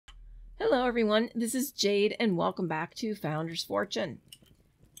Hello everyone, this is Jade and welcome back to Founder's Fortune.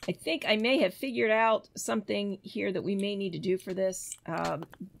 I think I may have figured out something here that we may need to do for this.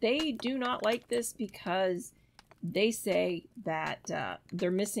 They do not like this because they say that they're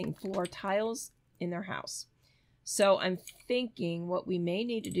missing floor tiles in their house. So I'm thinking what we may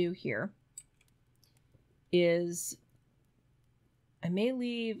need to do here is I may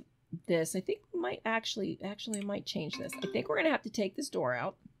leave this. I think we might actually I might change this. I think we're going to have to take this door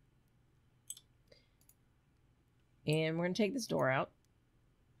out. And we're going to take this door out.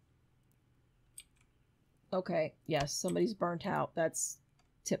 Okay, yes, somebody's burnt out. That's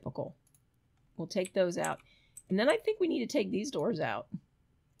typical. We'll take those out. And then I think we need to take these doors out.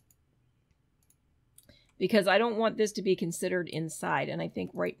 Because I don't want this to be considered inside. And I think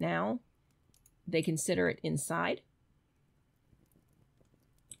right now they consider it inside.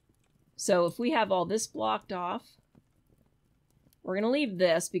 So if we have all this blocked off, we're going to leave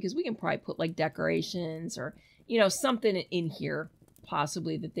this because we can probably put like decorations or, you know, something in here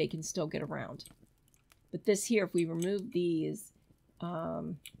possibly that they can still get around. But this here, if we remove these, why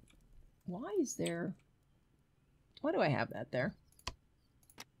do I have that there?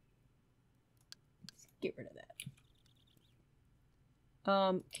 Let's get rid of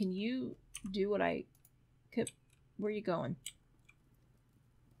that. Can you do what I could? Where are you going?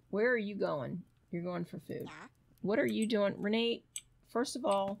 Where are you going? You're going for food. Yeah. What are you doing? Renee, first of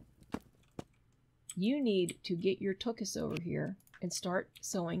all, you need to get your tuchus over here and start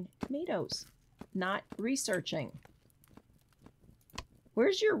sowing tomatoes, not researching.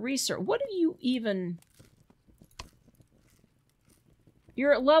 Where's your research? What do you even...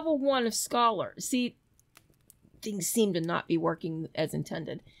 You're at level 1 of scholar. See, things seem to not be working as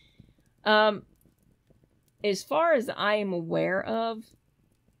intended. As far as I am aware of,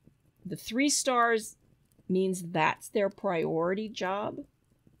 the 3 stars means that's their priority job.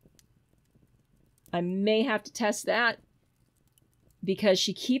 I may have to test that because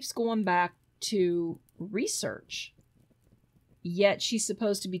she keeps going back to research, yet she's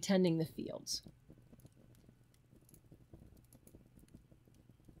supposed to be tending the fields.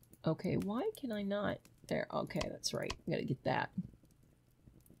 Okay, why can I not? There, okay, that's right. I gotta get that.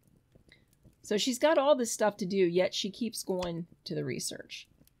 So she's got all this stuff to do, yet she keeps going to the research.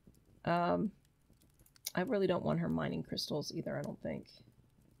 I really don't want her mining crystals either, I don't think.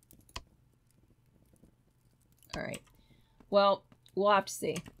 Alright. Well, we'll have to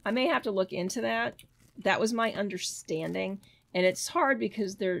see. I may have to look into that. That was my understanding. And it's hard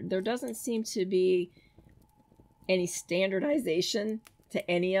because there doesn't seem to be any standardization to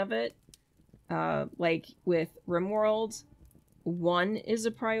any of it. Like with RimWorld, 1 is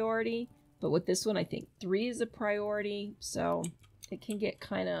a priority. But with this one, I think 3 is a priority. So it can get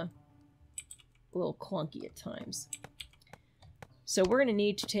kind of a little clunky at times. So we're going to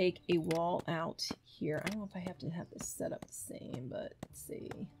need to take a wall out here. I don't know if I have to have this set up the same, but let's see.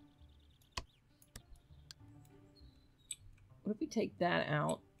 What if we take that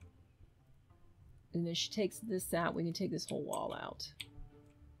out? And then she takes this out. We can take this whole wall out.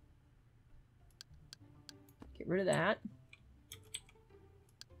 Get rid of that.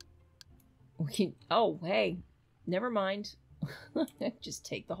 We can, oh, hey, never mind. Just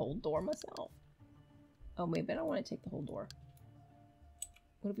take the whole door myself. Oh, maybe I don't want to take the whole door.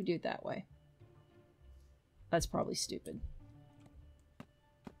 What if we do it that way? That's probably stupid.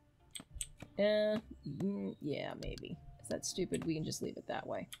 Yeah, maybe. Is that stupid? We can just leave it that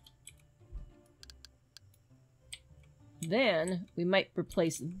way. Then, we might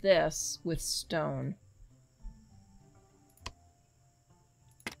replace this with stone.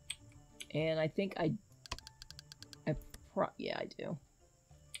 And I think yeah, I do.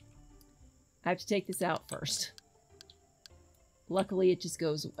 I have to take this out first. Luckily, it just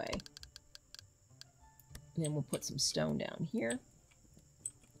goes away. And then we'll put some stone down here.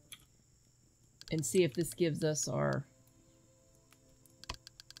 And see if this gives us our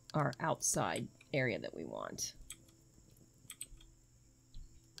outside area that we want.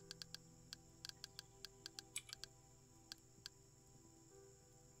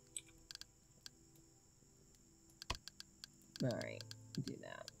 Alright, do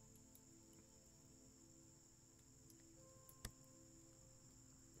that.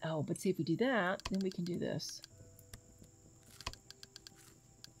 Oh, but see if we do that, then we can do this.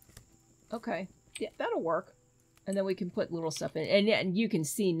 Okay, yeah, that'll work. And then we can put little stuff in. And you can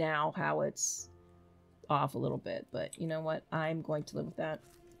see now how it's off a little bit. But you know what? I'm going to live with that.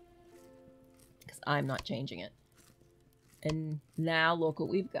 Because I'm not changing it. And now look what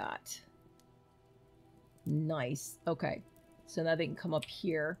we've got. Nice. Okay. So now they can come up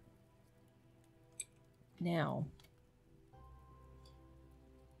here. Now,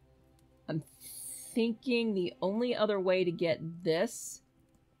 I'm thinking the only other way to get this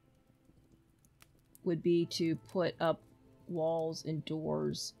would be to put up walls and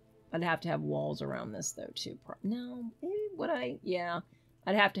doors. I'd have to have walls around this though too. No, maybe would I? Yeah,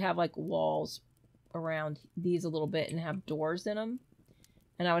 I'd have to have like walls around these a little bit and have doors in them.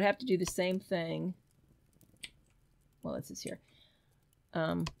 And I would have to do the same thing. Well, this is here.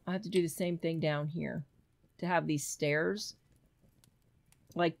 I have to do the same thing down here to have these stairs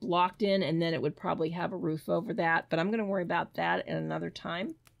like blocked in, and then it would probably have a roof over that. But I'm going to worry about that at another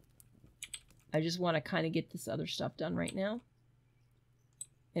time. I just want to kind of get this other stuff done right now.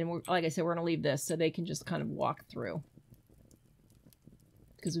 And we're, like I said, we're going to leave this so they can just kind of walk through.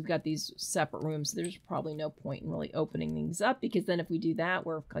 Because we've got these separate rooms. So there's probably no point in really opening things up. Because then if we do that,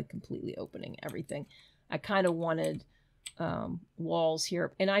 we're like completely opening everything. I kind of wanted walls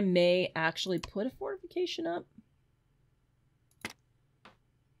here. And I may actually put a fortification up.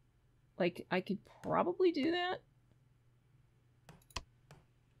 Like, I could probably do that.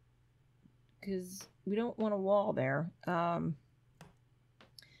 Because we don't want a wall there. So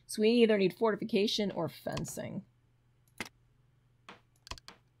we either need fortification or fencing.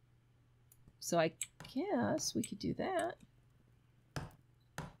 So I guess we could do that.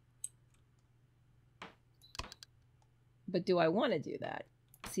 But do I want to do that?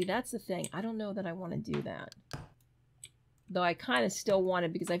 See, that's the thing. I don't know that I want to do that. Though I kind of still want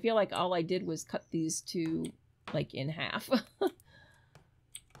it because I feel like all I did was cut these two like in half.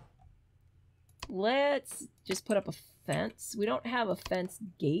 Let's just put up a fence. We don't have a fence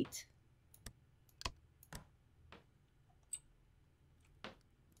gate.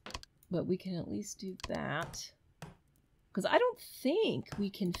 But we can at least do that. Because I don't think we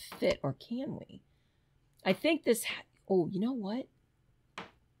can fit, or can we? I think this... Oh, you know what?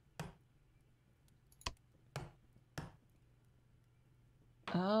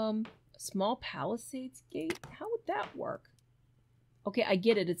 Small palisades gate? How would that work? Okay, I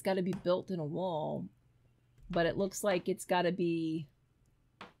get it. It's got to be built in a wall. But it looks like it's got to be...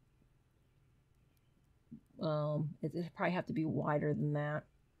 It'd probably have to be wider than that.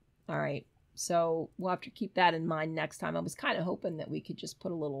 All right, so we'll have to keep that in mind next time. I was kind of hoping that we could just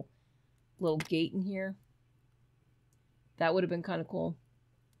put a little gate in here. That would have been kind of cool.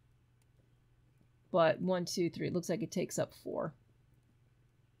 But 1, 2, 3. It looks like it takes up 4.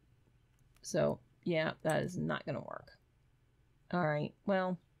 So, yeah, that is not going to work. All right,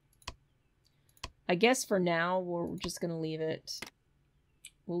 well, I guess for now, we're just going to leave it.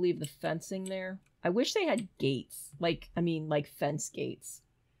 We'll leave the fencing there. I wish they had gates. Like fence gates.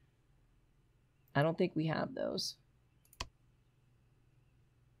 I don't think we have those.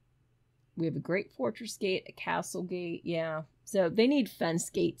 We have a great fortress gate, a castle gate. Yeah. So they need fence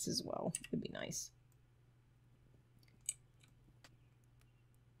gates as well. It'd be nice.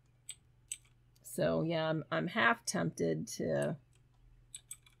 So yeah, I'm half tempted to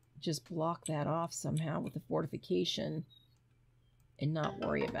just block that off somehow with the fortification and not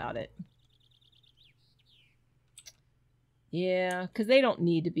worry about it. Yeah, because they don't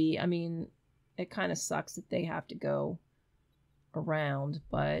need to be. I mean, it kind of sucks that they have to go around,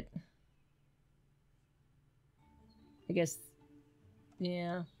 but I guess,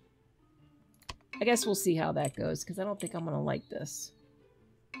 yeah. I guess we'll see how that goes, because I don't think I'm going to like this.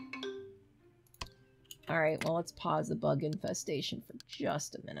 Alright, well, let's pause the bug infestation for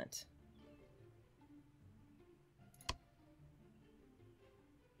just a minute.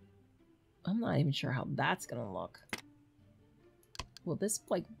 I'm not even sure how that's going to look. Will this,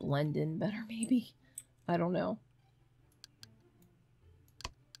 like, blend in better, maybe? I don't know.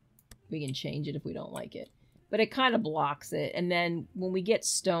 We can change it if we don't like it. But it kind of blocks it. And then when we get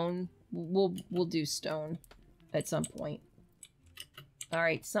stone, we'll do stone at some point.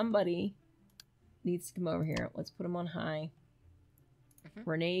 Alright, somebody needs to come over here. Let's put them on high.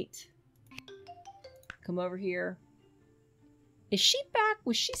 Renate. Come over here. Is she back?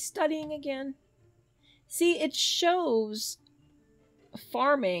 Was she studying again? See, it shows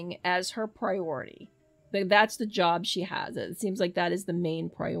farming as her priority. That's the job she has. It seems like that is the main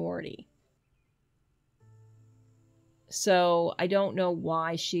priority. So I don't know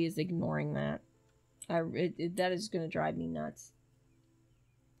why she is ignoring that. That is going to drive me nuts.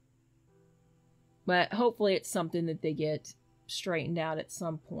 But hopefully it's something that they get straightened out at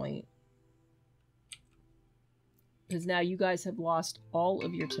some point. Because now you guys have lost all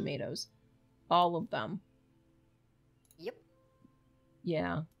of your tomatoes. All of them. Yep.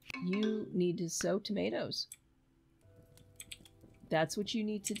 Yeah. You need to sow tomatoes. That's what you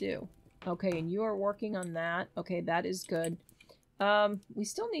need to do. Okay, and you are working on that. Okay, that is good. We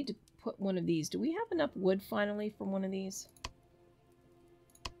still need to put one of these. Do we have enough wood finally for one of these?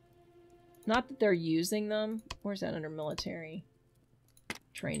 Not that they're using them. Where's that under military?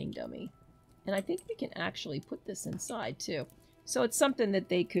 Training dummy. And I think we can actually put this inside too. So it's something that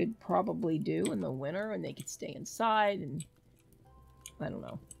they could probably do in the winter and they could stay inside and I don't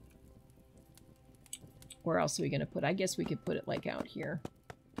know. Where else are we going to put it? I guess we could put it like out here.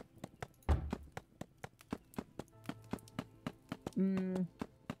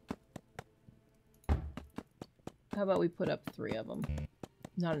 How about we put up 3 of them?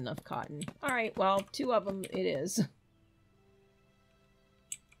 Not enough cotton. Alright, well, 2 of them it is.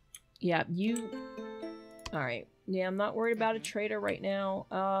 Yeah, you... Alright. Yeah, I'm not worried about a trader right now.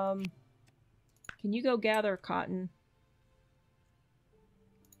 Can you go gather cotton?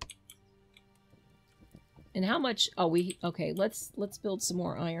 And how much... Oh, we... Okay, let's build some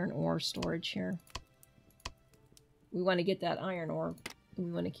more iron ore storage here. We want to get that iron ore, and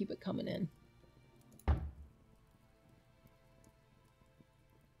we want to keep it coming in.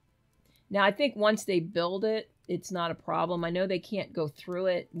 Now, I think once they build it, it's not a problem. I know they can't go through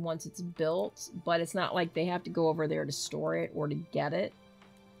it once it's built, but it's not like they have to go over there to store it or to get it.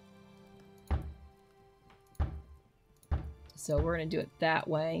 So we're going to do it that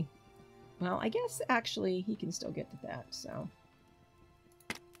way. Well, I guess actually he can still get to that, so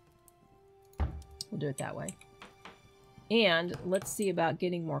we'll do it that way. And let's see about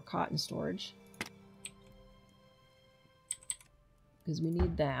getting more cotton storage, because we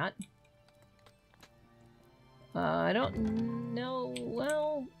need that. I don't know.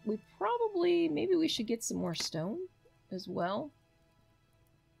 Well, we probably... Maybe we should get some more stone as well.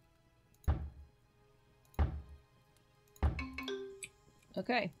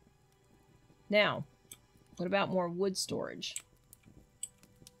 Okay. Now, what about more wood storage?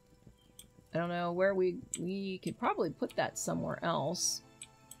 I don't know where we could probably put that somewhere else.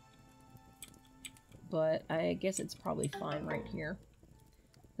 But I guess it's probably fine right here.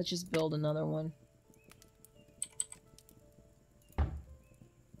 Let's just build another one.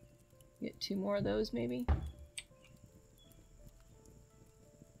 Get 2 more of those, maybe?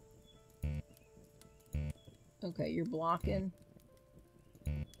 Okay, you're blocking.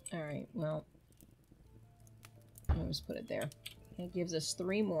 Alright, well. I'll just put it there. That gives us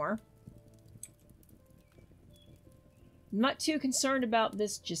 3 more. I'm not too concerned about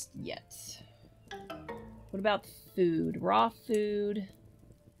this just yet. What about food? Raw food.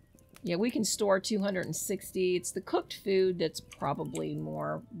 Yeah, we can store 260. It's the cooked food that's probably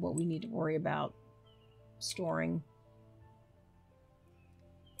more what we need to worry about storing.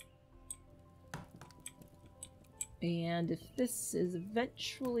 And if this is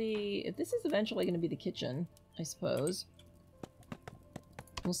eventually going to be the kitchen, I suppose,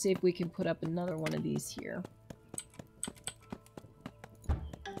 we'll see if we can put up another one of these here.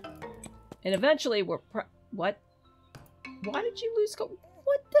 And eventually we're what? Why did you lose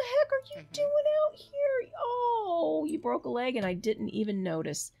What the heck are you doing out here? Oh, you broke a leg and I didn't even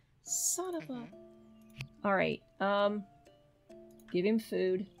notice. Son of a... Alright, give him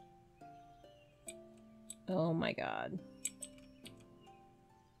food. Oh my god.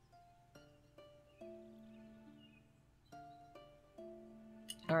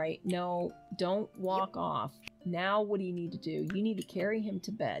 Alright, no, don't walk off. Now what do you need to do? You need to carry him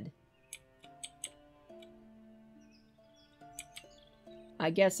to bed. I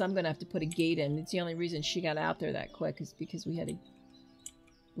guess I'm gonna have to put a gate in. It's the only reason she got out there that quick is because we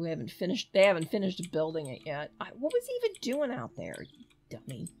haven't finished. They haven't finished building it yet. What was he even doing out there, you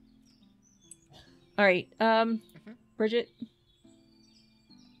dummy? All right, Bridget,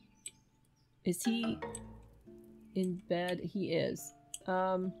 is he in bed? He is.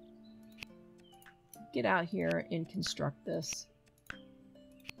 Get out here and construct this.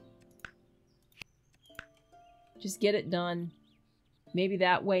 Just get it done. Maybe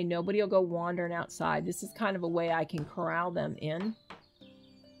that way nobody will go wandering outside. This is kind of a way I can corral them in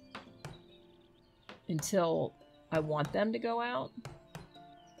until I want them to go out.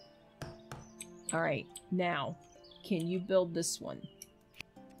 Alright, now, can you build this one?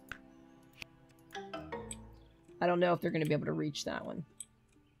 I don't know if they're going to be able to reach that one.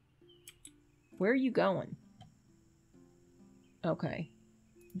 Where are you going? Okay.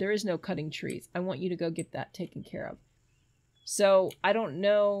 There is no cutting trees. I want you to go get that taken care of. So, I don't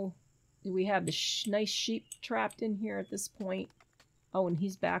know. Do we have the nice sheep trapped in here at this point? Oh, and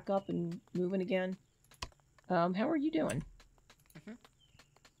he's back up and moving again. How are you doing?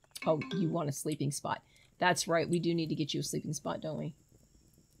 Oh, you want a sleeping spot. That's right. We do need to get you a sleeping spot, don't we?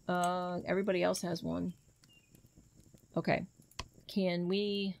 Everybody else has one. Okay. Can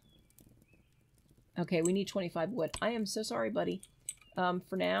we... Okay, we need 25 wood. I am so sorry, buddy.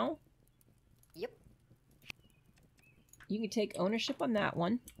 For now... Yep. You can take ownership on that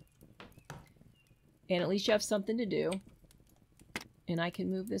one. And at least you have something to do. And I can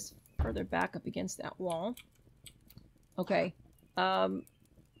move this further back up against that wall. Okay.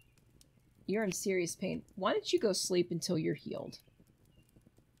 You're in serious pain. Why don't you go sleep until you're healed?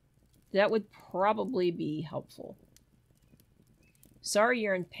 That would probably be helpful. Sorry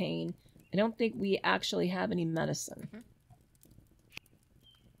you're in pain. I don't think we actually have any medicine.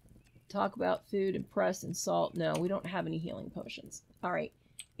 Talk about food and press and salt. No, we don't have any healing potions. All right.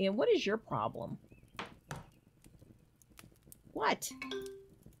 And what is your problem? What?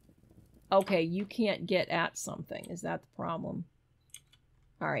 Okay, you can't get at something. Is that the problem?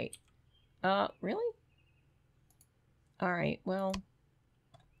 All right. Really? All right, well.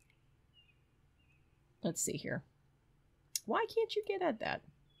 Let's see here. Why can't you get at that?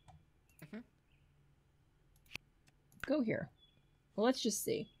 Go here. Well, let's just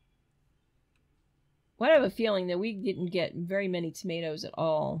see. Well, I have a feeling that we didn't get very many tomatoes at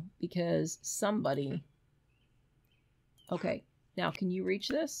all because somebody... Okay, now can you reach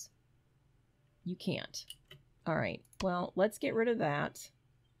this? You can't. All right, well, let's get rid of that.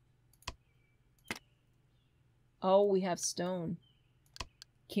 Oh, we have stone.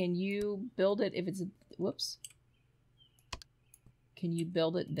 Can you build it if it's... Whoops. Can you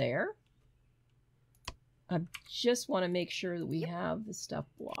build it there? I just want to make sure that we have the stuff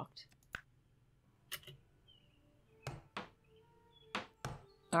blocked.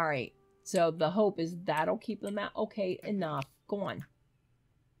 All right. So the hope is that'll keep them out. Okay, enough. Go on.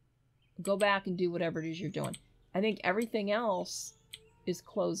 Go back and do whatever it is you're doing. I think everything else is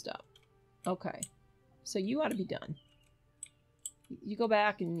closed up. Okay. So you ought to be done. You go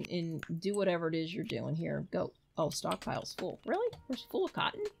back and do whatever it is you're doing here. Go. Oh, stockpile's full. Really? We're full of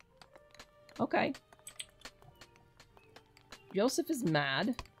cotton? Okay. Joseph is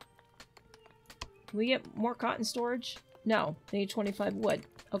mad. Can we get more cotton storage? No. They need 25 wood.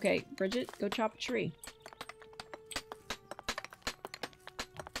 Okay, Bridget, go chop a tree.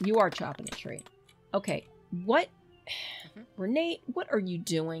 You are chopping a tree. Okay, what? Renee, what are you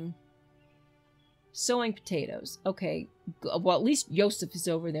doing? Sowing potatoes. Okay, well, at least Joseph is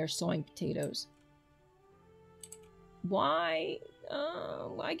over there sowing potatoes. Why?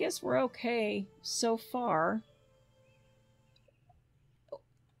 I guess we're okay so far.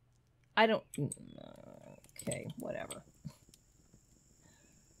 I don't... Okay, whatever.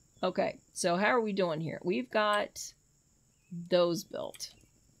 Okay, so how are we doing here? We've got those built.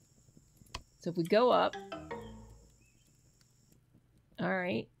 So if we go up...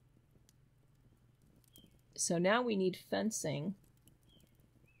 Alright. So now we need fencing.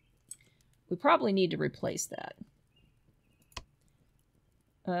 We probably need to replace that.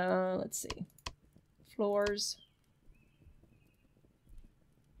 Let's see. Floors.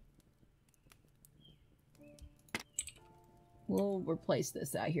 We'll replace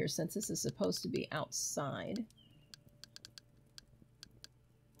this out here since this is supposed to be outside.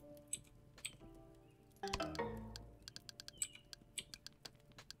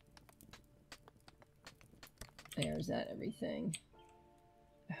 There's that everything.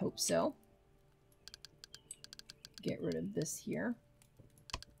 I hope so. Get rid of this here.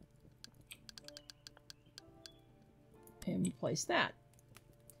 And replace that.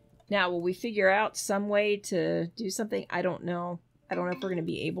 Now, will we figure out some way to do something? I don't know. I don't know if we're going to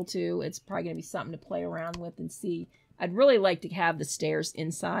be able to. It's probably going to be something to play around with and see. I'd really like to have the stairs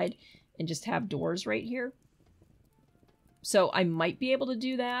inside and just have doors right here. So I might be able to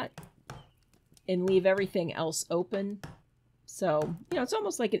do that and leave everything else open. So, you know, it's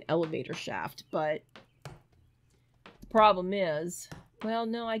almost like an elevator shaft, but the problem is, well,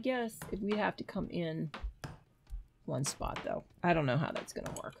 no, I guess if we have to come in one spot, though. I don't know how that's going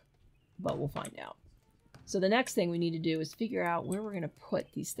to work, but we'll find out. So the next thing we need to do is figure out where we're going to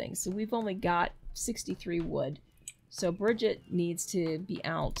put these things. So we've only got 63 wood. So Bridget needs to be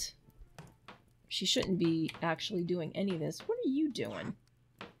out. She shouldn't be actually doing any of this. What are you doing?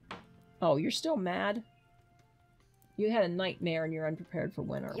 Oh, you're still mad? You had a nightmare and you're unprepared for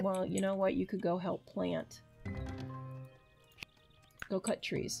winter. Yep. Well, you know what? You could go help plant. Go cut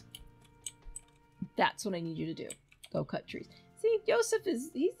trees. That's what I need you to do. Go cut trees. See, Joseph is,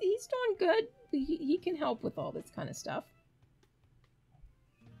 he's doing good. He can help with all this kind of stuff.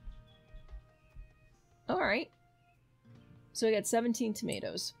 Alright. So we got 17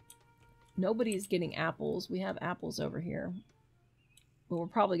 tomatoes. Nobody's getting apples. We have apples over here. But we're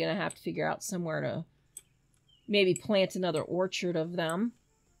probably going to have to figure out somewhere to maybe plant another orchard of them.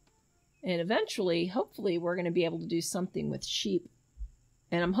 And eventually, hopefully, we're going to be able to do something with sheep.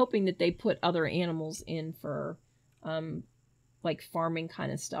 And I'm hoping that they put other animals in for, like, farming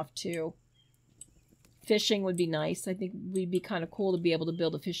kind of stuff, too. Fishing would be nice. I think we'd be kind of cool to be able to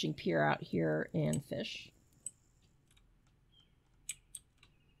build a fishing pier out here and fish.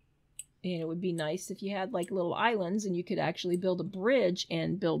 And it would be nice if you had like little islands and you could actually build a bridge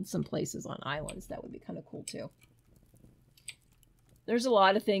and build some places on islands. That would be kind of cool too. There's a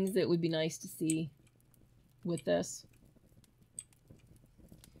lot of things that would be nice to see with this.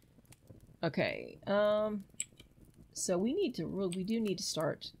 Okay. So we do need to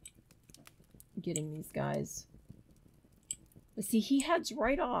start getting these guys. Let's see, he heads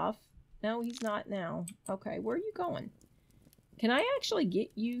right off. No, he's not now. Okay, where are you going? Can I actually get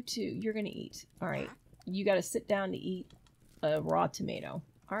you to... You're going to eat. All right. You got to sit down to eat a raw tomato.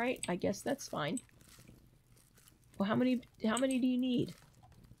 All right, I guess that's fine. Well, how many do you need?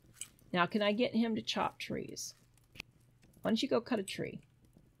 Now, can I get him to chop trees? Why don't you go cut a tree?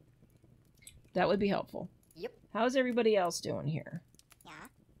 That would be helpful. Yep. How's everybody else doing here? Yeah.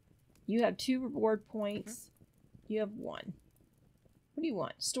 You have 2 reward points. You have 1. What do you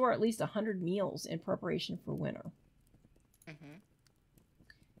want? Store at least 100 meals in preparation for winter.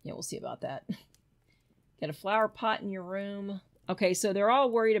 Yeah, we'll see about that. Get a flower pot in your room. Okay, so they're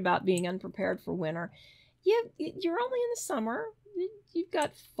all worried about being unprepared for winter. Yeah, you're only in the summer. You've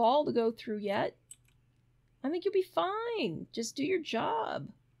got fall to go through yet. I think you'll be fine. Just do your job.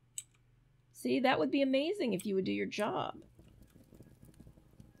 See, that would be amazing if you would do your job.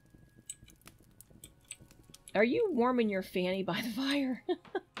 Are you warming your fanny by the fire?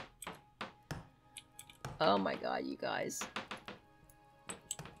 Oh my god, you guys.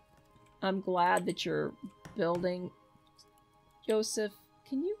 I'm glad that you're building. Joseph,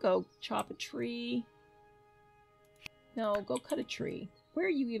 can you go chop a tree? No, go cut a tree. Where are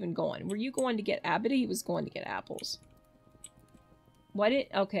you even going? Were you going to get Abbott? He was going to get apples.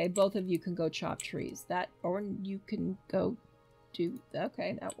 Okay, both of you can go chop trees. Or you can go do...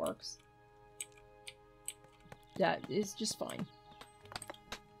 Okay, that works. That is just fine.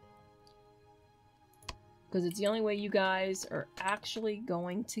 Because it's the only way you guys are actually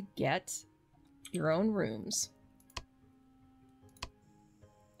going to get your own rooms.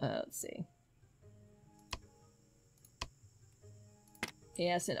 Let's see.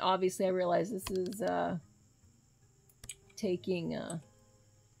 Yes, and obviously I realize this is taking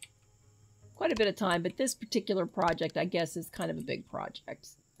quite a bit of time, but this particular project, I guess, is kind of a big project.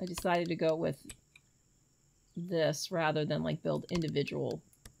 I decided to go with this rather than like build individual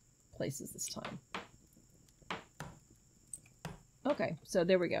places this time. Okay, so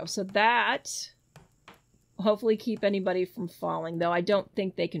there we go. So that will hopefully keep anybody from falling, though I don't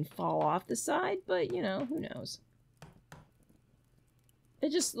think they can fall off the side, but, you know, who knows.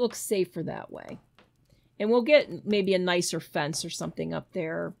 It just looks safer that way. And we'll get maybe a nicer fence or something up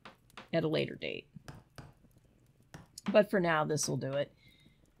there at a later date. But for now, this will do it.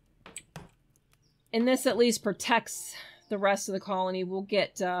 And this at least protects the rest of the colony. We'll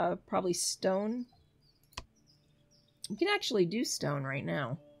get probably stone. We can actually do stone right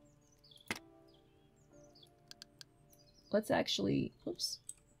now. Let's actually... Oops.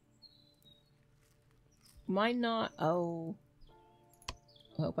 Might not... Oh.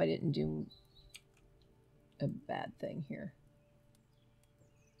 I hope I didn't do a bad thing here.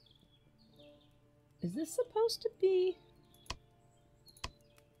 Is this supposed to be...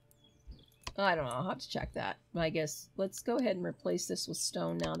 I don't know. I'll have to check that. I guess let's go ahead and replace this with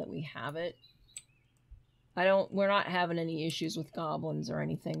stone now that we have it. We're not having any issues with goblins or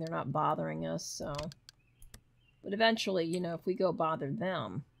anything. They're not bothering us, so. But eventually, you know, if we go bother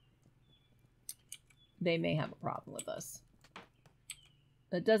them, they may have a problem with us.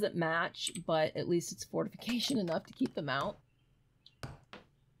 It doesn't match, but at least it's fortification enough to keep them out.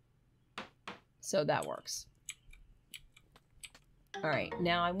 So that works. Alright,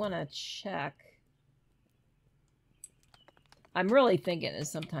 now I want to check. I'm really thinking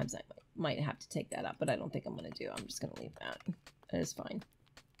is sometimes I might have to take that up, but I don't think I'm going to do. I'm just going to leave that. That is fine.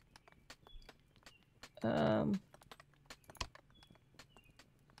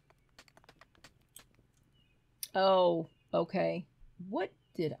 Oh, okay. What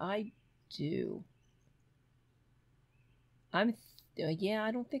did I do? Yeah,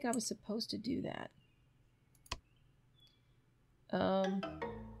 I don't think I was supposed to do that.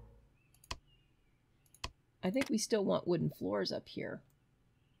 I think we still want wooden floors up here.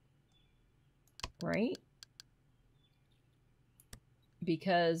 Right?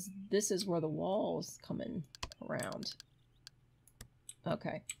 Because this is where the wall's coming around.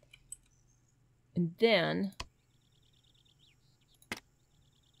 Okay. And then...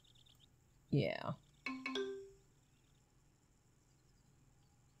 Yeah.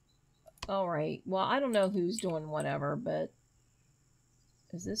 Alright. Well, I don't know who's doing whatever, but...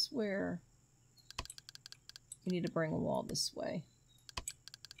 Is this where... We need to bring a wall this way.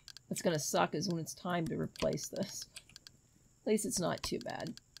 What's going to suck is when it's time to replace this. At least it's not too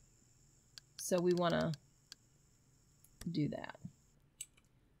bad. So we want to do that.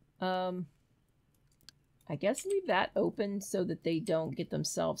 I guess leave that open so that they don't get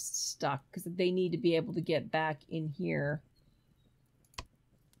themselves stuck, because they need to be able to get back in here.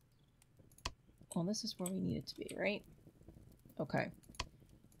 Well, this is where we need it to be, right? Okay.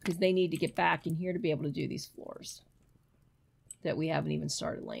 Because they need to get back in here to be able to do these floors that we haven't even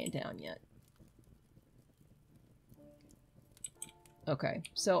started laying down yet. Okay,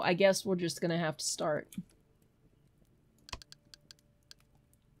 so I guess we're just going to have to start.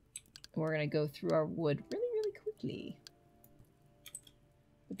 We're going to go through our wood really, really quickly.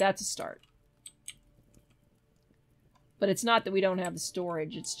 But that's a start. But it's not that we don't have the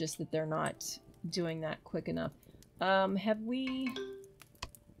storage, it's just that they're not doing that quick enough. Have we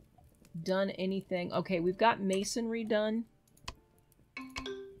done anything? Okay, we've got masonry done.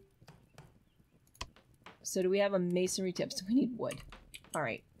 So do we have a masonry tip? So we need wood. All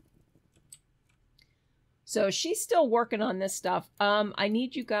right. So she's still working on this stuff. I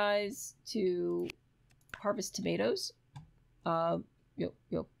need you guys to harvest tomatoes. Yep.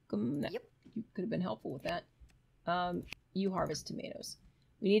 You could have been helpful with that. You harvest tomatoes.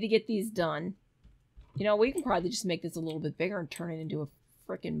 We need to get these done. You know, we can probably just make this a little bit bigger and turn it into a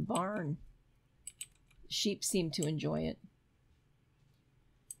frickin' barn. Sheep seem to enjoy it.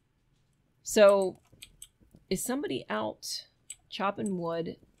 So, is somebody out chopping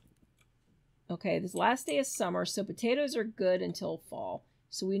wood? Okay, this last day of summer, so potatoes are good until fall.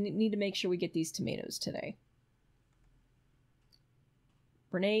 So we need to make sure we get these tomatoes today.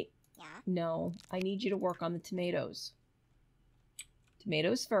 Renee? Yeah? No, I need you to work on the tomatoes.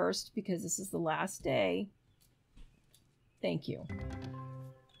 Tomatoes first, because this is the last day. Thank you.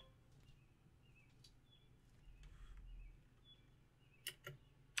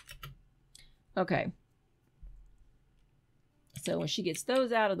 Okay. So when she gets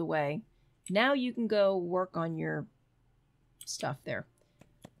those out of the way, now you can go work on your stuff there.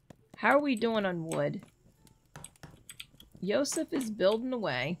 How are we doing on wood? Yosef is building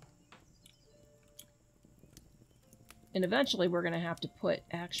away. And eventually we're going to have to put,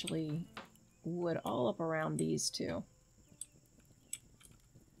 actually, wood all up around these two.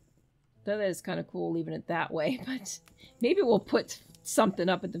 Though that is kind of cool leaving it that way, but maybe we'll put something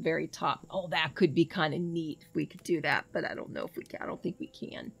up at the very top. Oh, that could be kind of neat if we could do that, but I don't know if we can. I don't think we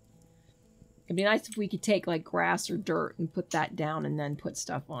can. It'd be nice if we could take like grass or dirt and put that down and then put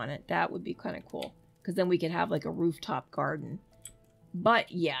stuff on it. That would be kind of cool, because then we could have like a rooftop garden. But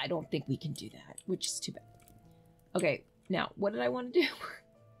yeah, I don't think we can do that, which is too bad. Okay, now, what did I want to do?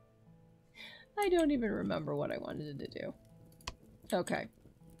 I don't even remember what I wanted to do. Okay.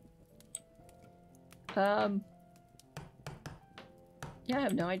 Yeah, I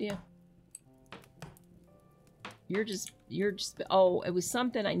have no idea. You're just, oh, it was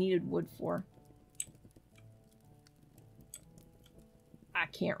something I needed wood for. I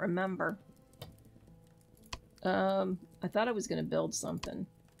can't remember. I thought I was going to build something.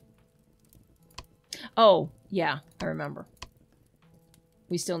 Oh, yeah, I remember.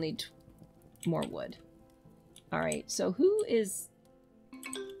 We still need more wood. Alright, so who is...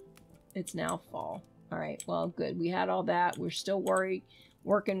 It's now fall. Alright, well, good. We had all that. We're still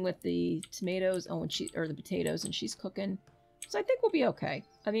working with the tomatoes, oh, and or the potatoes, and she's cooking. So I think we'll be okay.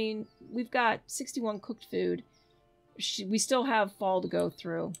 I mean, we've got 61 cooked food. We still have fall to go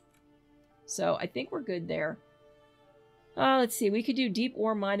through. So I think we're good there. Let's see. We could do deep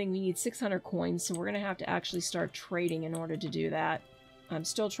ore mining. We need 600 coins, so we're going to have to actually start trading in order to do that. I'm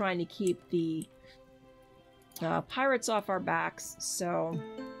still trying to keep the pirates off our backs, so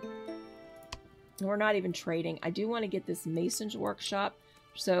we're not even trading. I do want to get this mason's workshop,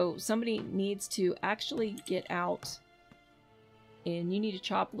 so somebody needs to actually get out, and you need to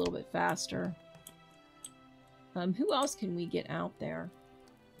chop a little bit faster. Who else can we get out there?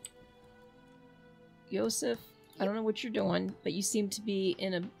 Yosef, I don't know what you're doing, but you seem to be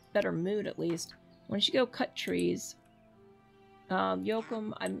in a better mood at least. Why don't you go cut trees?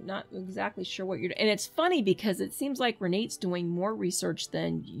 Yoakum, I'm not exactly sure what you're doing. And it's funny because it seems like Renate's doing more research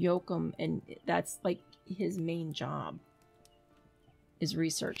than Yoakum, and that's like his main job is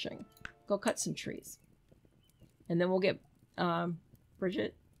researching. Go cut some trees. And then we'll get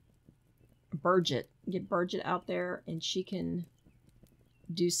Bridget. Get Bridget out there, and she can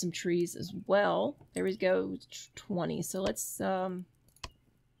do some trees as well. There we go, 20. So let's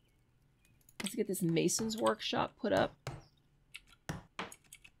get this mason's workshop put up.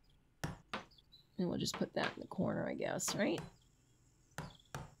 And we'll just put that in the corner, I guess, right?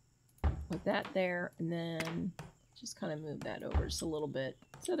 Put that there, and then just kind of move that over just a little bit.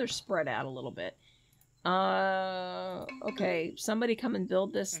 So they're spread out a little bit. Okay. Somebody come and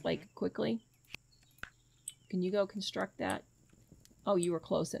build this, like, quickly. Can you go construct that? Oh, you were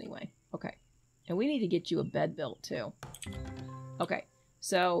close anyway. Okay. And we need to get you a bed built, too. Okay.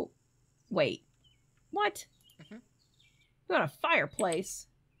 So, wait. What? You want a fireplace?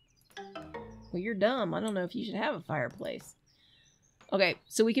 Well, you're dumb. I don't know if you should have a fireplace. Okay,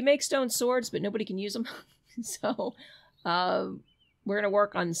 so we can make stone swords, but nobody can use them. So, we're going to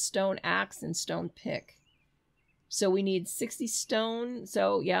work on stone axe and stone pick. So we need 60 stone.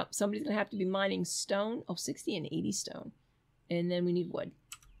 So, yeah, somebody's going to have to be mining stone. Oh, 60 and 80 stone. And then we need wood.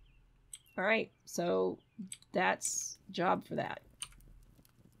 All right, so that's job for that.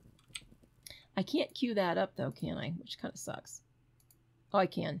 I can't queue that up, though, can I? Which kind of sucks. Oh, I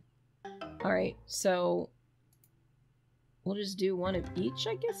can. All right, so we'll just do one of each,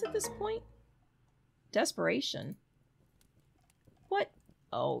 I guess, at this point. Desperation. What?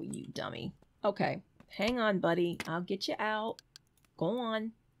 Oh, you dummy. Okay, hang on, buddy. I'll get you out. Go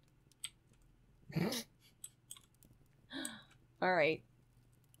on. All right.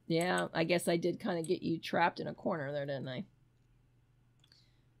 Yeah, I guess I did kind of get you trapped in a corner there, didn't I?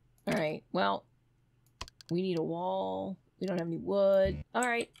 All right, well, we need a wall. We don't have any wood. All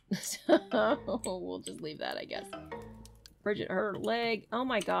right, so we'll just leave that, I guess. Bridget, her leg. Oh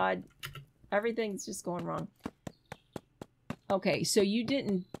my God. Everything's just going wrong. Okay, so you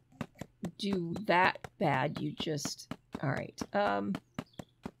didn't do that bad. You just... All right.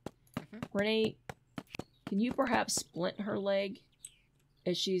 Renee, can you perhaps splint her leg?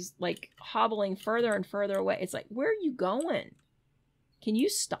 As she's, like, hobbling further and further away. It's like, where are you going? Can you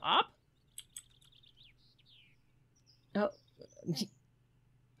stop? Oh.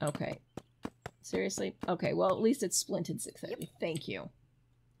 Okay. Seriously? Okay, well, at least it's splinted 670. Thank you.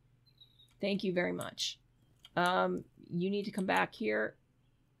 Thank you very much. You need to come back here.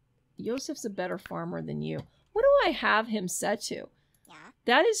 Yosef's a better farmer than you. What do I have him set to? Yeah.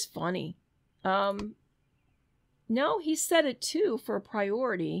 That is funny. No, he set it 2 for a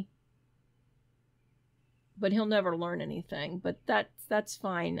priority. But he'll never learn anything. But that's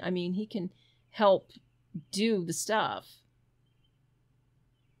fine. I mean, he can help do the stuff.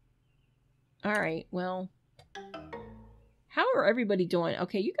 Alright, well. How are everybody doing?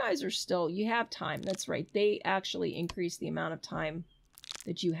 Okay, you guys are still... You have time. That's right. They actually increased the amount of time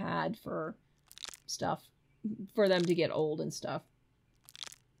that you had for stuff. For them to get old and stuff.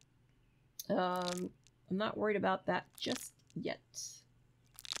 I'm not worried about that just yet.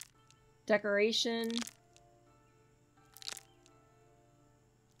 Decoration.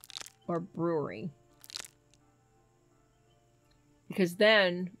 Or brewery. Because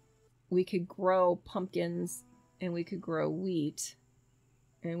then we could grow pumpkins and we could grow wheat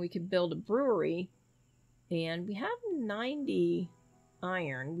and we could build a brewery. And we have 90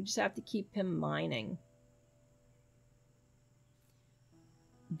 iron. We just have to keep him mining.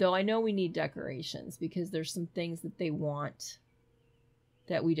 Though I know we need decorations because there's some things that they want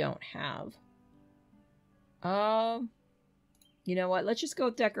that we don't have. You know what? Let's just go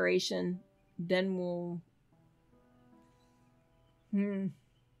with decoration. Then we'll...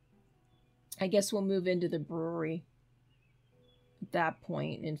 I guess we'll move into the brewery at that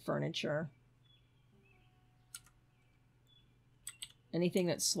point in furniture. Anything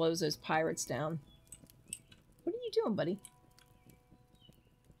that slows those pirates down. What are you doing, buddy?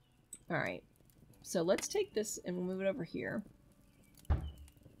 Alright. So let's take this and we'll move it over here.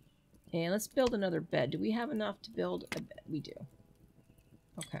 And let's build another bed. Do we have enough to build a bed? We do.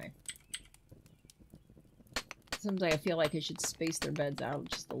 Okay. Sometimes I feel like I should space their beds out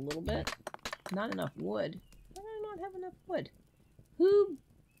just a little bit. Not enough wood. Why do I not have enough wood? Who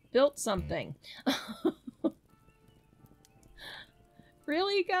built something?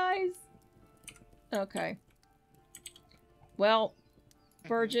 Really, guys? Okay. Well,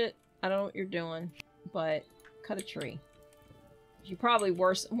 Bridget, I don't know what you're doing, but cut a tree. You probably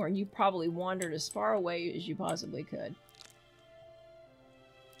were somewhere and you probably wandered as far away as you possibly could.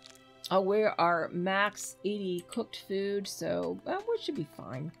 Oh, we are max 80 cooked food, so we should be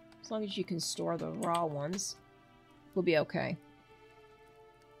fine. As long as you can store the raw ones, we'll be okay.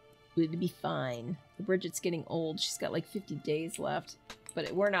 We'll be fine. Bridget's getting old. She's got like 50 days left, but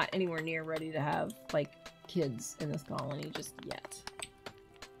we're not anywhere near ready to have like kids in this colony just yet.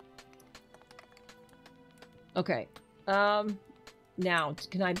 Okay. Now,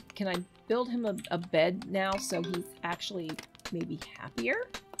 can I build him a bed now so he's actually maybe happier?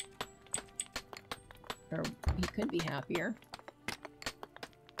 Or he could be happier.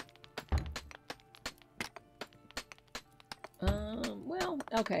 well,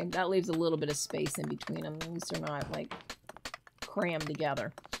 okay, that leaves a little bit of space in between them. At least they're not, like, crammed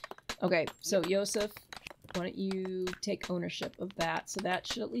together. Okay, so Yosef, why don't you take ownership of that? So that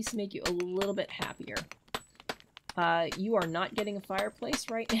should at least make you a little bit happier. You are not getting a fireplace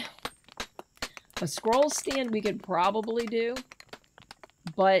right now. A scroll stand we could probably do,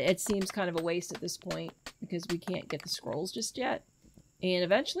 but it seems kind of a waste at this point because we can't get the scrolls just yet. And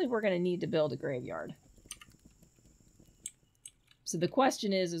eventually we're going to need to build a graveyard. So the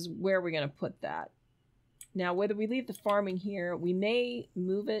question is where are we going to put that? Now, whether we leave the farming here, we may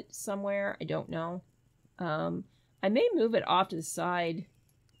move it somewhere. I don't know. I may move it off to the side,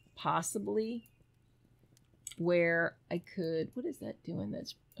 possibly, where I could... What is that doing?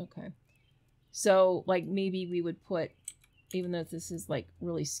 That's... Okay. So, like, maybe we would put... Even though this is, like,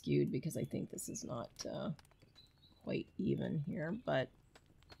 really skewed, because I think this is not quite even here, but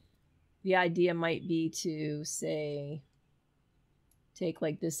the idea might be to, say, take,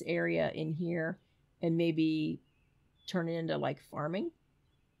 like, this area in here and maybe turn it into, like, farming.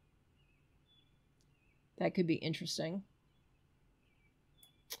 That could be interesting.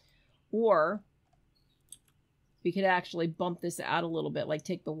 Or we could actually bump this out a little bit, like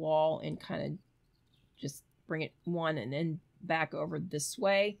take the wall and kind of just bring it one and then back over this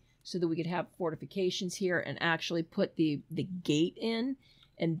way so that we could have fortifications here and actually put the gate in.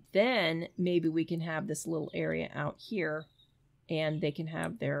 And then maybe we can have this little area out here and they can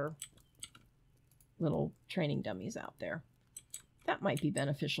have their little training dummies out there. That might be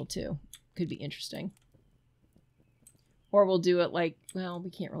beneficial too. Could be interesting. Or we'll do it like, well, we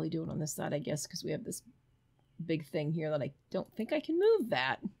can't really do it on this side, I guess, because we have this big thing here that I don't think I can move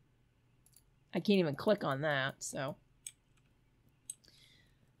that. I can't even click on that, so.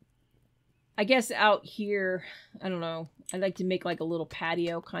 I guess out here, I don't know. I'd like to make like a little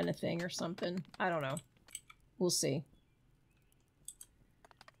patio kind of thing or something. I don't know. We'll see.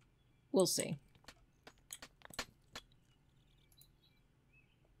 We'll see.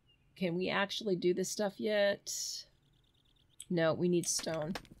 Can we actually do this stuff yet? No, we need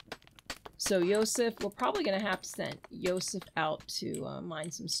stone. So Yosef, we're probably going to have to send Yosef out to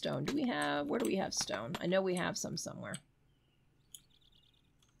mine some stone. Do we have, where do we have stone? I know we have some somewhere.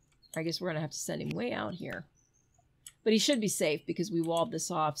 I guess we're going to have to send him way out here. But he should be safe because we walled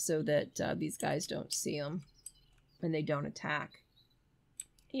this off so that these guys don't see him and they don't attack.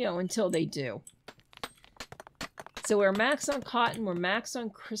 You know, until they do. So we're max on cotton, we're max on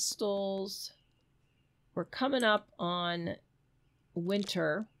crystals. We're coming up on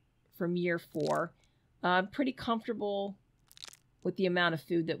winter from year 4. I'm pretty comfortable with the amount of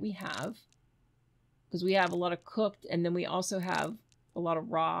food that we have because we have a lot of cooked and then we also have a lot of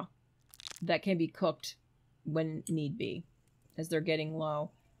raw that can be cooked when need be as they're getting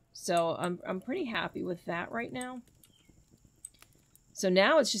low. So I'm pretty happy with that right now. So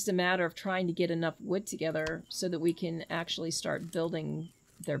now it's just a matter of trying to get enough wood together so that we can actually start building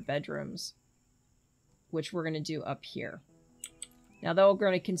their bedrooms, which we're going to do up here. Now, they're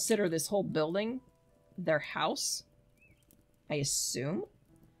going to consider this whole building their house, I assume.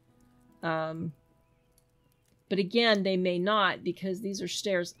 But again, they may not because these are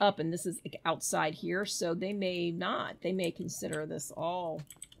stairs up and this is like outside here. So they may not. They may consider this all,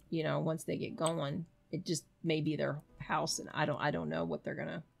 you know, once they get going. It just may be their house and I don't know what they're going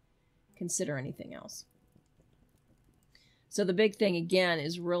to consider anything else. So the big thing again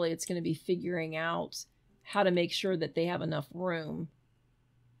is really it's going to be figuring out how to make sure that they have enough room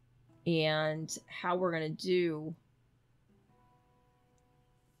and how we're going to do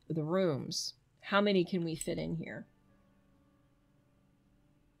the rooms. How many can we fit in here?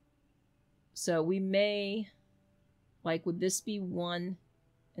 So we may, like, would this be 1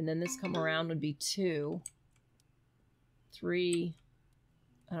 and then this come around would be 2, 3,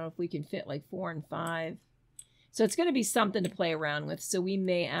 I don't know if we can fit like 4 and 5. So it's going to be something to play around with. So we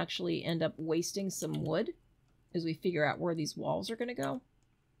may actually end up wasting some wood as we figure out where these walls are going to go.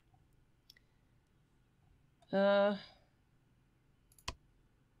 All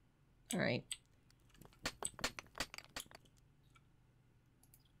right.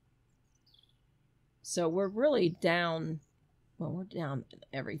 So we're really down, well, we're down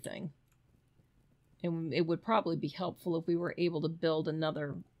everything. And it would probably be helpful if we were able to build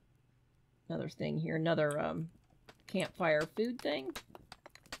another thing here, another campfire food thing.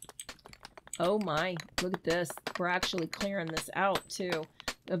 Oh my, look at this. We're actually clearing this out too.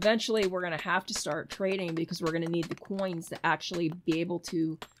 Eventually we're going to have to start trading because we're going to need the coins to actually be able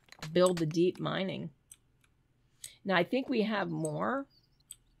to build the deep mining. Now I think we have more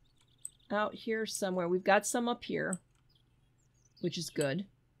out here somewhere. We've got some up here, which is good.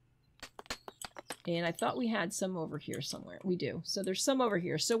 And I thought we had some over here somewhere. We do. So there's some over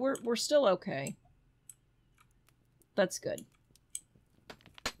here. So we're still okay. That's good.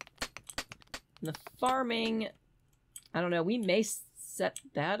 And the farming, I don't know. We may set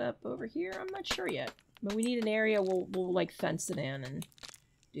that up over here. I'm not sure yet. But we need an area. We'll like fence it in and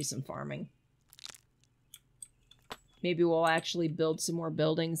do some farming. Maybe we'll actually build some more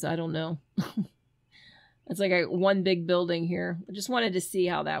buildings. I don't know. It's like one big building here. I just wanted to see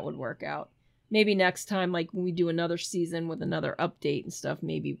how that would work out. Maybe next time, like when we do another season with another update and stuff,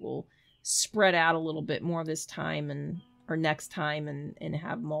 maybe we'll spread out a little bit more this time or next time and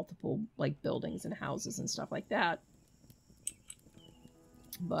have multiple like buildings and houses and stuff like that.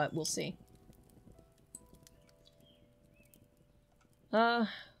 But we'll see.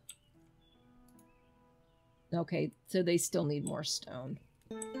 Okay, so they still need more stone.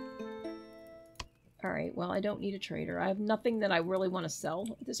 Alright, well, I don't need a trader. I have nothing that I really want to sell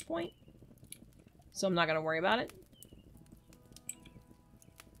at this point. So I'm not going to worry about it.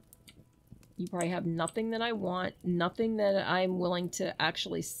 You probably have nothing that I want. Nothing that I'm willing to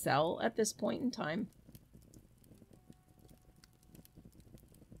actually sell at this point in time.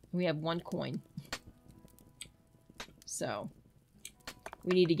 We have 1 coin. So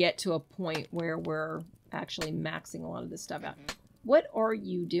we need to get to a point where we're actually maxing a lot of this stuff out. What are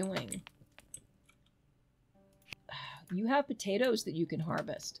you doing? You have potatoes that you can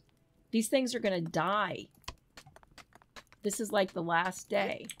harvest. These things are going to die. This is like the last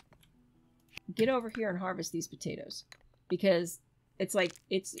day. Get over here and harvest these potatoes. Because it's like,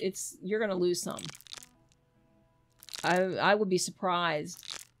 you're going to lose some. I would be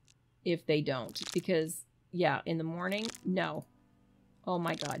surprised if they don't. Because, yeah, in the morning, no. Oh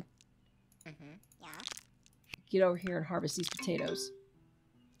my god. Yeah. Get over here and harvest these potatoes.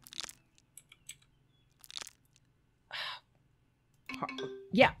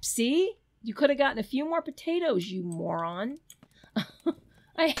 Yeah, see? You could have gotten a few more potatoes, you moron.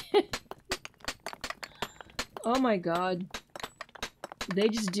 Oh my god. They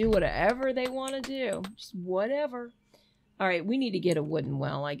just do whatever they want to do. Just whatever. Alright, we need to get a wooden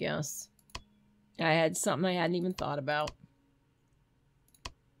well, I guess. I had something I hadn't even thought about.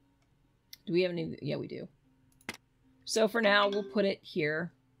 Do we have any? Yeah, we do. So for now, we'll put it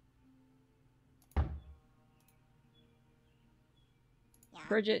here. Yeah.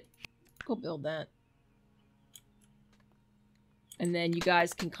 Bridget, go build that. And then you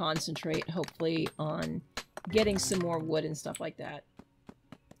guys can concentrate, hopefully, on getting some more wood and stuff like that.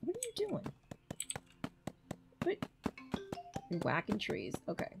 What are you doing? What? You're whacking trees.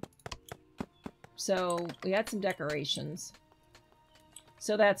 Okay. So, we had some decorations.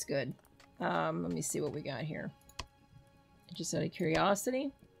 So that's good. Let me see what we got here. Just out of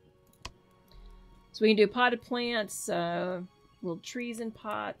curiosity. So we can do potted plants, little trees in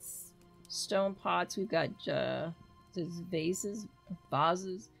pots, stone pots. We've got vases,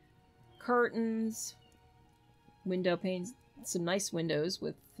 curtains, window panes, some nice windows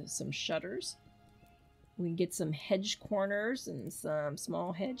with some shutters. We can get some hedge corners and some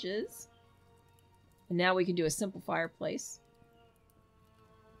small hedges. And now we can do a simple fireplace.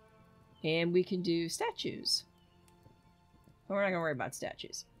 And we can do statues. But we're not going to worry about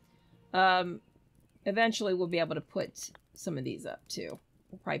statues. Eventually we'll be able to put some of these up too.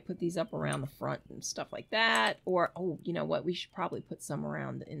 We'll probably put these up around the front and stuff like that. Or, oh, you know what? We should probably put some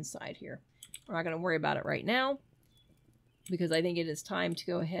around the inside here. We're not going to worry about it right now. Because I think it is time to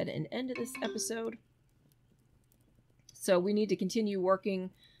go ahead and end this episode. So we need to continue working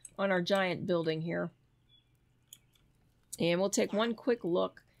on our giant building here. And we'll take one quick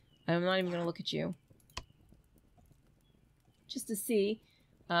look. I'm not even going to look at you. Just to see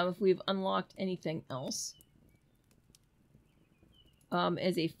if we've unlocked anything else.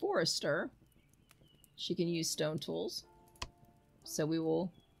 As a forester, she can use stone tools. So we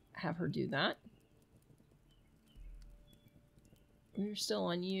will have her do that. We're still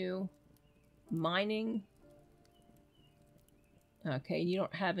on you. Mining. Okay, you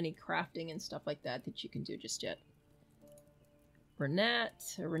don't have any crafting and stuff like that you can do just yet.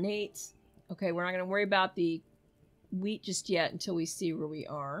 Renate. Okay, we're not going to worry about the wheat just yet until we see where we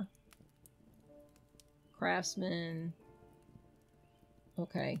are. Craftsman.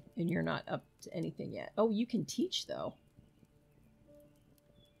 Okay, and you're not up to anything yet. Oh, you can teach, though.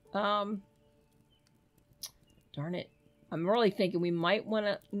 Darn it. I'm really thinking we might want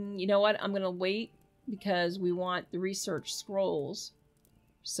to... You know what? I'm going to wait because we want the research scrolls.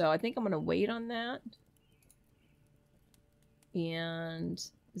 So I think I'm going to wait on that. And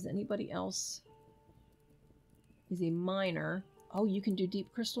is anybody else? Is a miner. Oh, you can do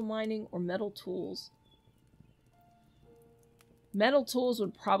deep crystal mining or metal tools. Metal tools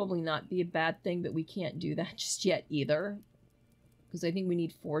would probably not be a bad thing, but we can't do that just yet either. Because I think we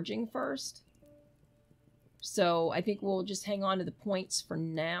need forging first. So I think we'll just hang on to the points for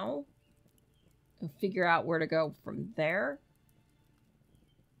now. And figure out where to go from there.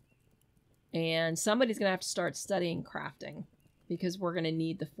 And somebody's going to have to start studying crafting. Because we're going to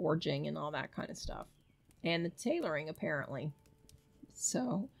need the forging and all that kind of stuff. And the tailoring, apparently.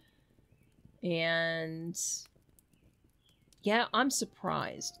 So, and yeah, I'm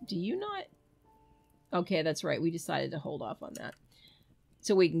surprised. Do you not? Okay, that's right. We decided to hold off on that.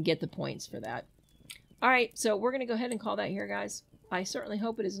 So we can get the points for that. All right, so we're going to go ahead and call that here, guys. I certainly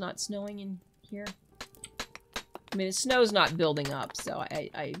hope it is not snowing in here. I mean, the snow's not building up, so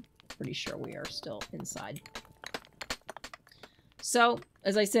I'm pretty sure we are still inside. So,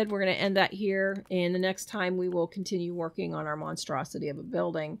 as I said, we're going to end that here, and the next time we will continue working on our monstrosity of a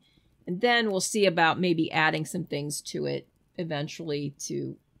building, and then we'll see about maybe adding some things to it eventually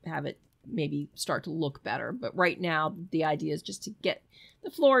to have it maybe start to look better. But right now, the idea is just to get the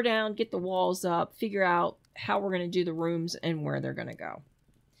floor down, get the walls up, figure out how we're going to do the rooms and where they're going to go,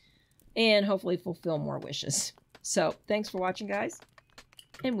 and hopefully fulfill more wishes. So, thanks for watching, guys,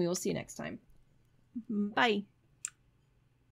 and we will see you next time. Bye.